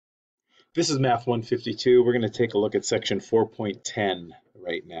This is Math 152. We're going to take a look at section 4.10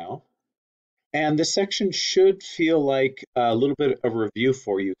 right now. And this section should feel like a little bit of a review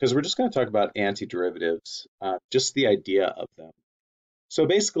for you because we're just going to talk about antiderivatives, just the idea of them. So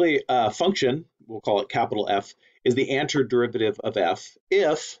basically, a function, we'll call it capital F, is the antiderivative of f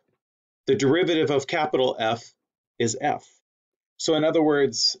if the derivative of capital F is f. So in other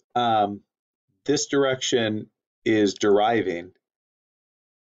words, this direction is deriving.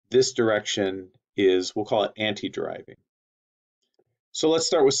 This direction is, we'll call it anti-deriving. So let's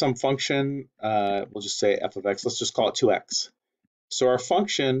start with some function. We'll just say f of x. Let's just call it 2x. So our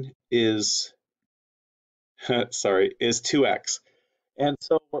function is, sorry, is 2x. And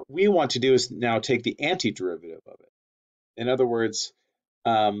so what we want to do is now take the antiderivative of it. In other words,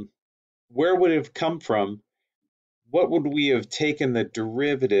 where would it have come from? What would we have taken the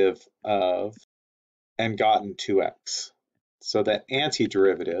derivative of and gotten 2x? So that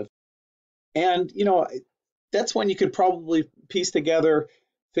antiderivative. And, that's when you could probably piece together,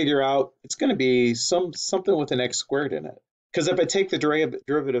 figure out it's going to be something with an x squared in it. Because if I take the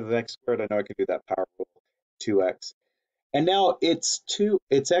derivative of x squared, I know I can do that power rule, 2x. And now it's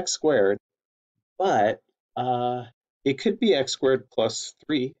x squared, but it could be x squared plus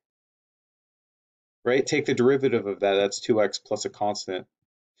 3, right? Take the derivative of that, that's 2x plus a constant.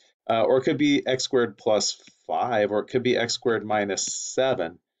 Or it could be x squared plus 5, or it could be x squared minus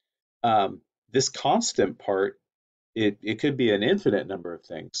 7. This constant part, it could be an infinite number of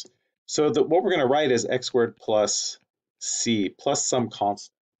things. So what we're going to write is x squared plus c plus some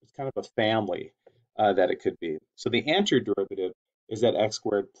constant. It's kind of a family that it could be. So the antiderivative is that x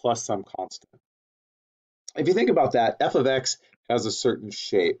squared plus some constant. If you think about that, f of x has a certain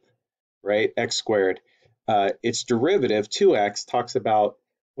shape, right? X squared. Its derivative, 2x, talks about,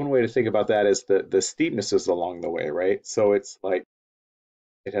 one way to think about that is the steepnesses along the way, right? So it's like,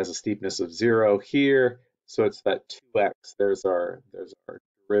 it has a steepness of 0 here, so it's that 2x. There's our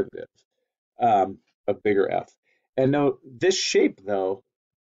derivative of bigger f. And note this shape, though,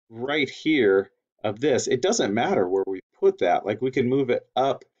 right here of this, it doesn't matter where we put that. Like we can move it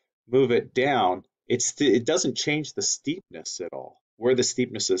up, move it down. It doesn't change the steepness at all, where the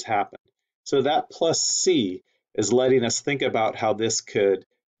steepnesses happen. So that plus c is letting us think about how this could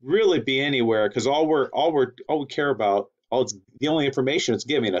really be anywhere, because all we care about, the only information it's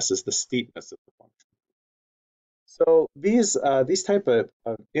giving us is the steepness of the function. So these type of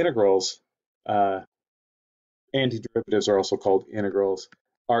integrals, antiderivatives are also called integrals,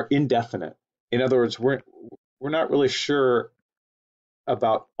 are indefinite. In other words, we're not really sure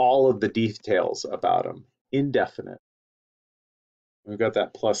about all of the details about them. Indefinite. We've got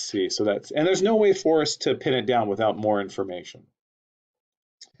that plus c, so and there's no way for us to pin it down without more information.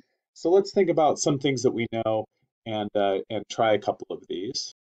 So let's think about some things that we know and try a couple of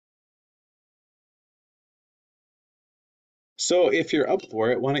these. So if you're up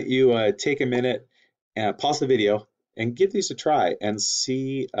for it, why don't you take a minute and pause the video and give these a try and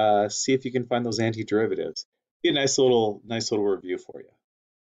see if you can find those antiderivatives. Be a nice little review for you.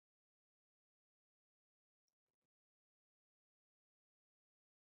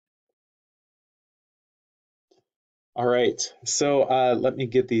 All right, so let me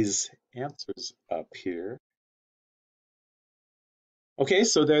get these answers up here. Okay,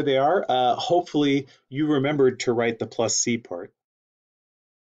 so there they are. Hopefully you remembered to write the plus c part,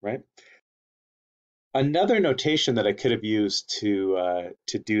 right? Another notation that I could have used to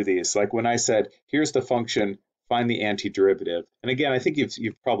do these, like when I said, here's the function, find the antiderivative. And again, I think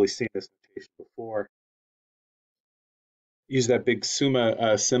you've probably seen this notation before. Use that big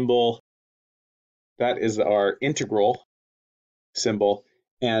summa symbol. That is our integral symbol,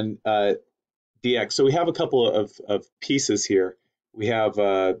 and dx. So we have a couple of pieces here. We have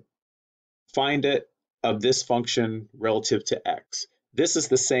find it of this function relative to x. This is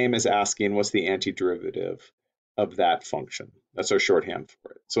the same as asking what's the antiderivative of that function. That's our shorthand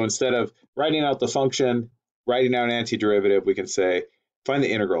for it. So instead of writing out the function, writing out an antiderivative, we can say find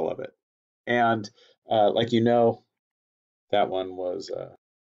the integral of it. And like that one was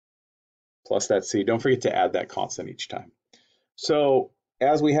plus that c. Don't forget to add that constant each time. So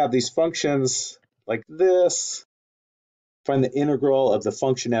as we have these functions like this, find the integral of the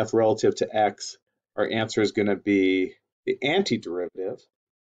function f relative to x, our answer is going to be the antiderivative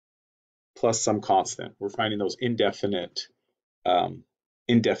plus some constant. We're finding those indefinite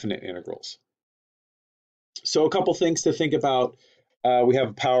integrals. So a couple things to think about. We have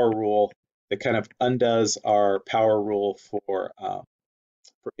a power rule that kind of undoes our power rule for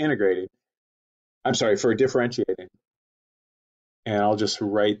integrating. I'm sorry, for differentiating. And I'll just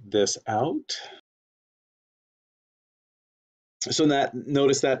write this out. So that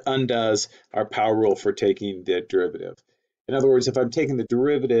notice that undoes our power rule for taking the derivative. In other words, if I'm taking the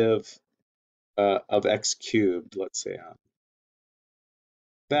derivative of x cubed, let's say on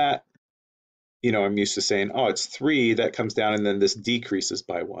that, I'm used to saying, oh, it's 3, that comes down, and then this decreases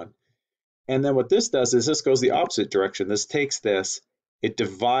by 1. And then what this does is this goes the opposite direction. This takes this, it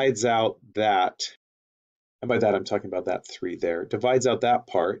divides out that, and by that I'm talking about that 3 there, divides out that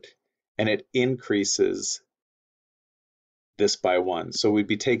part, and it increases this by 1. So we'd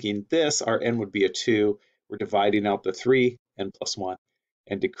be taking this, our n would be a 2, we're dividing out the 3, n plus 1,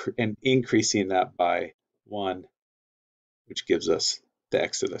 and increasing that by 1, which gives us the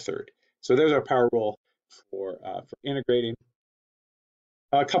x to the third. So there's our power rule for integrating.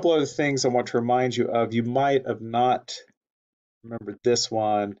 A couple other things I want to remind you of. You might have not remembered this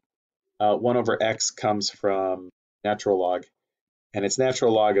one. 1 over x comes from natural log, and it's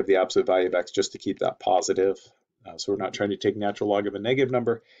natural log of the absolute value of x, just to keep that positive. So we're not trying to take natural log of a negative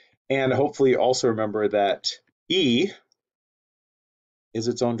number. And hopefully you also remember that e is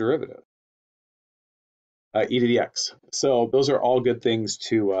its own derivative, e to the x. So those are all good things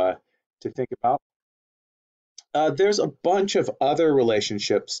to think about. There's a bunch of other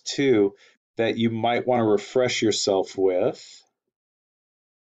relationships too that you might want to refresh yourself with.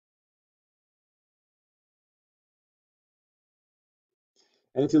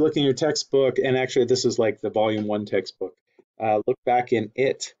 And if you look in your textbook, and actually this is like the volume 1 textbook, look back in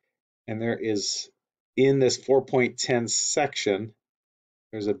it, and there is, in this 4.10 section,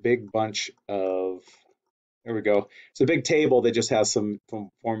 there's a big bunch of, there we go. It's a big table that just has some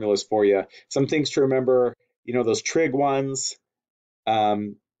formulas for you. Some things to remember, those trig ones,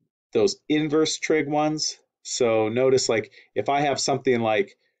 those inverse trig ones. So notice, like, if I have something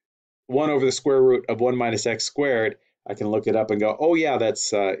like 1 over the square root of 1 minus x squared, I can look it up and go, oh yeah,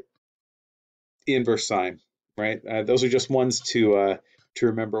 that's inverse sine, right? Those are just ones to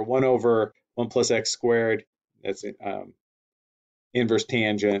remember. 1 over 1 plus x squared, that's inverse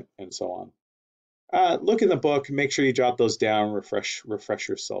tangent, and so on. Look in the book, make sure you jot those down, refresh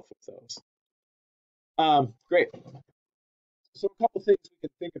yourself with those. Great. So a couple things we can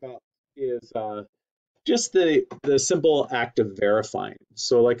think about is just the simple act of verifying.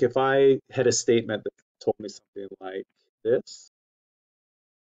 So like if I had a statement that told me something like this,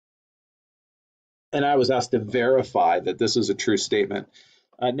 and I was asked to verify that this is a true statement,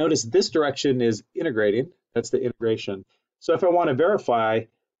 notice this direction is integrating. That's the integration. So if I want to verify,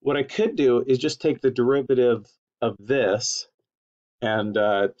 what I could do is just take the derivative of this and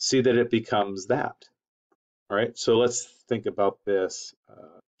see that it becomes that. All right, so let's think about this.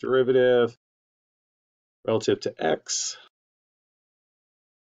 Derivative relative to x.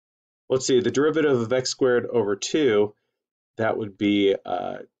 Let's see, the derivative of x squared over 2, that would be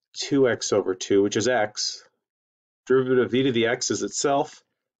 2x over 2, which is x. Derivative of e to the x is itself.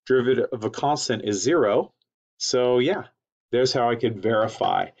 Derivative of a constant is 0. So yeah, there's how I could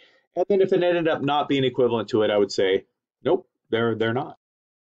verify. And then if it ended up not being equivalent to it, I would say, nope, they're not.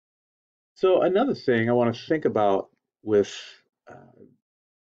 So another thing I want to think about with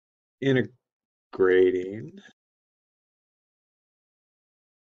integrating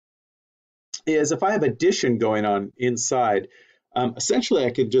is if I have addition going on inside, essentially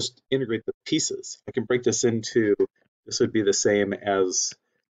I can just integrate the pieces. I can break this into, this would be the same as,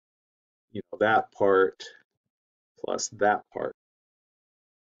 that part plus that part.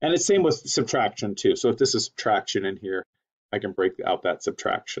 And it's same with subtraction too. So if this is subtraction in here, I can break out that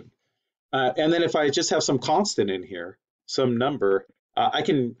subtraction. And then if I just have some constant in here, some number, I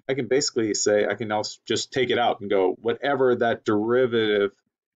can basically say, I can also just take it out and go, whatever that derivative,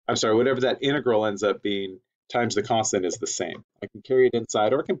 whatever that integral ends up being times the constant is the same. I can carry it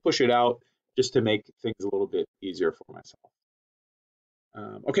inside, or I can push it out just to make things a little bit easier for myself.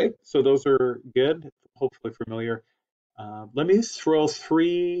 Okay, so those are good, hopefully familiar. Let me throw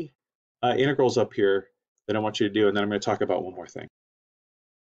 3 integrals up here that I want you to do, and then I'm going to talk about one more thing.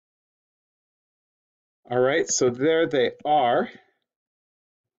 All right, so there they are,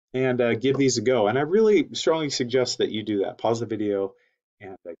 and give these a go. And I really strongly suggest that you do that. Pause the video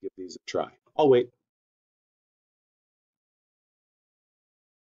and give these a try. I'll wait.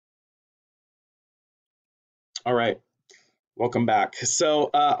 All right, welcome back. So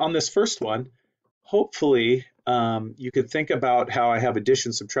on this first one, hopefully you could think about how I have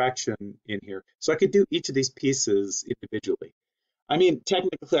addition, subtraction in here. So I could do each of these pieces individually. I mean,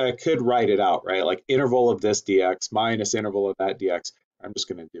 technically I could write it out, right? Like interval of this dx minus interval of that dx. I'm just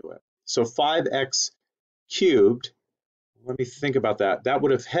going to do it. So 5x cubed, let me think about that. That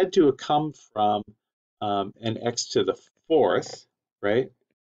would have had to have come from an x to the 4th, right?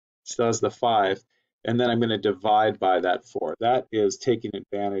 Still has the 5. and then I'm going to divide by that 4. That is taking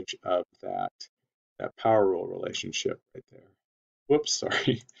advantage of that power rule relationship right there. Whoops,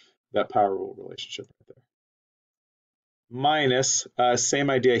 sorry, that power rule relationship right there. Minus, same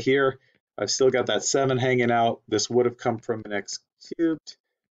idea here. I've still got that 7 hanging out. This would have come from an x cubed,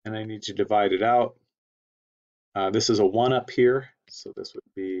 and I need to divide it out. This is a 1 up here, so this would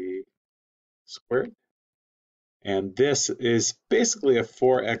be squared. And this is basically a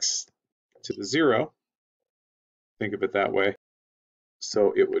 4x to the 0. Think of it that way.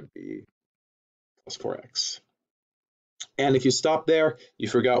 So it would be plus 4x. And if you stop there, you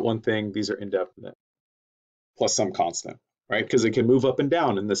forgot one thing. These are indefinite plus some constant, right? Because it can move up and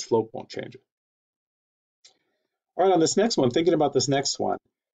down, and this slope won't change it. All right, on this next one, thinking about this next one,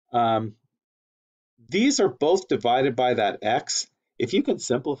 these are both divided by that x. If you can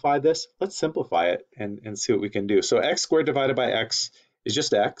simplify this, let's simplify it and see what we can do. So x squared divided by x is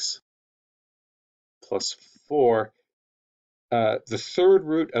just x plus 4. The third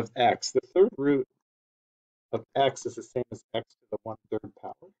root of x, the third root of x is the same as x to the 1/3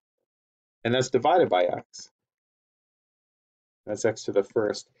 power. And that's divided by x. That's x to the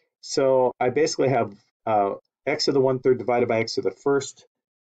first. So I basically have x to the 1/3 divided by x to the first,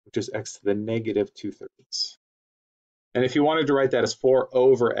 which is x to the negative 2/3. And if you wanted to write that as 4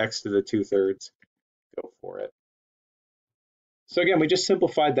 over x to the 2/3, go for it. So again, we just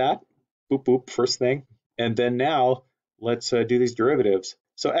simplified that. Boop, boop, first thing. And then now let's do these derivatives.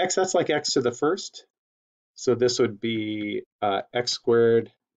 So x, that's like x to the first. So this would be x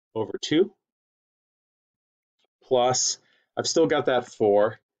squared over 2 plus, I've still got that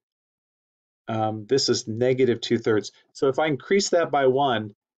 4. This is negative 2/3. So if I increase that by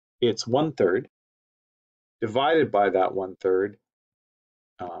 1, it's 1/3 divided by that 1/3,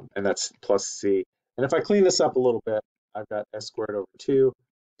 and that's plus c. And if I clean this up a little bit, I've got s squared over 2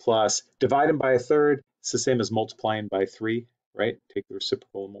 plus dividing by 1/3. It's the same as multiplying by 3, right? Take the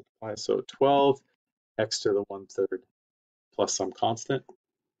reciprocal and multiply. So 12 x to the 1/3 plus some constant.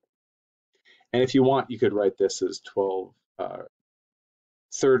 And if you want, you could write this as 12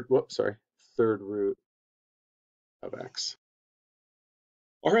 third root of x.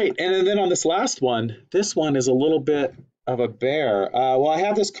 All right, and then on this last one, this one is a little bit of a bear. Well, I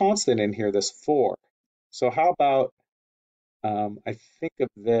have this constant in here, this 4. So how about I think of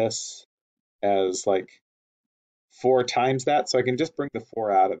this as like 4 times that, so I can just bring the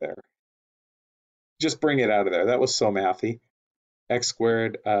 4 out of there. Just bring it out of there. That was so mathy. X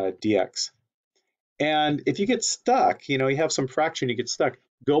squared dx. And if you get stuck, you have some fraction, you get stuck,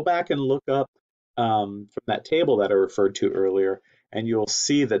 go back and look up from that table that I referred to earlier, and you'll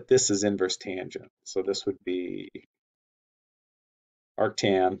see that this is inverse tangent. So this would be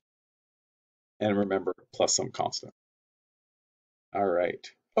arctan, and remember, plus some constant. All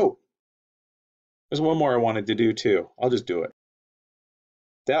right. Oh, there's one more I wanted to do too. I'll just do it.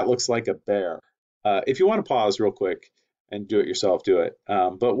 That looks like a bear. If you want to pause real quick and do it yourself, do it.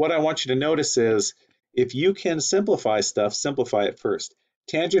 But what I want you to notice is, if you can simplify stuff, simplify it first.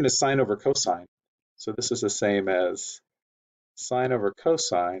 Tangent is sine over cosine. So this is the same as sine over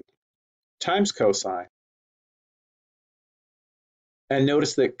cosine times cosine. And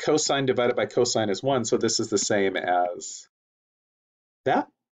notice that cosine divided by cosine is 1, so this is the same as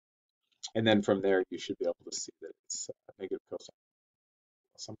that. And then from there, you should be able to see that it's negative cosine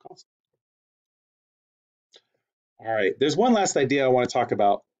plus some constant. All right, there's one last idea I want to talk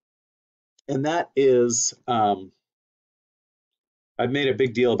about, and that is I've made a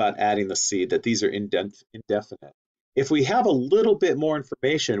big deal about adding the c, that these are indefinite. If we have a little bit more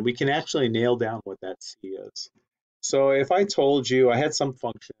information, we can actually nail down what that c is. So if I told you I had some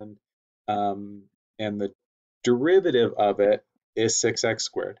function and the derivative of it is 6x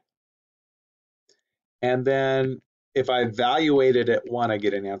squared, and then if I evaluate it at 1, I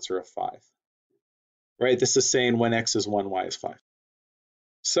get an answer of 5. Right? This is saying when x is 1, y is 5.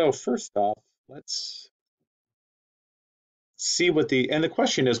 So first off, let's see what and the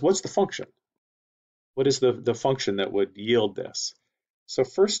question is, what's the function? What is the function that would yield this? So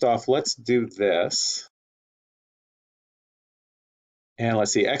first off, let's do this. And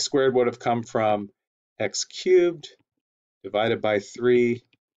let's see, x squared would have come from x cubed divided by 3.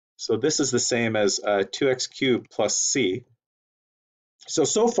 So this is the same as 2x cubed plus c.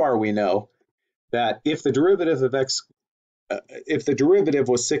 So far we know that if the derivative of if the derivative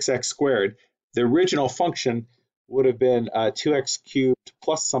was 6x squared, the original function would have been 2x cubed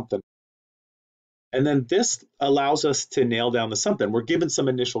plus something. And then this allows us to nail down the something. We're given some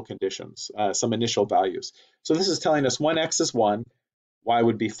initial conditions, some initial values. So this is telling us when x is 1, y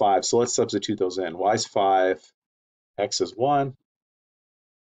would be 5. So let's substitute those in. Y is 5, x is 1.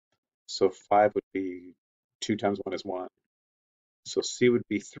 So 5 would be 2 times 1 is 1. So c would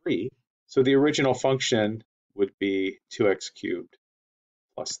be 3. So the original function would be 2x cubed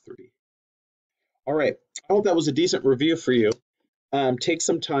plus 3. All right, I hope that was a decent review for you. Take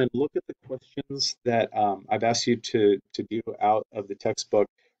some time, look at the questions that I've asked you to do out of the textbook.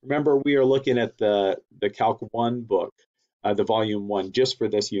 Remember, we are looking at the Calc 1 book, the Volume 1, just for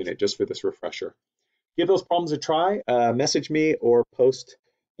this unit, just for this refresher. Give those problems a try, message me or post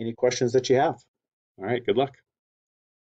any questions that you have. All right, good luck.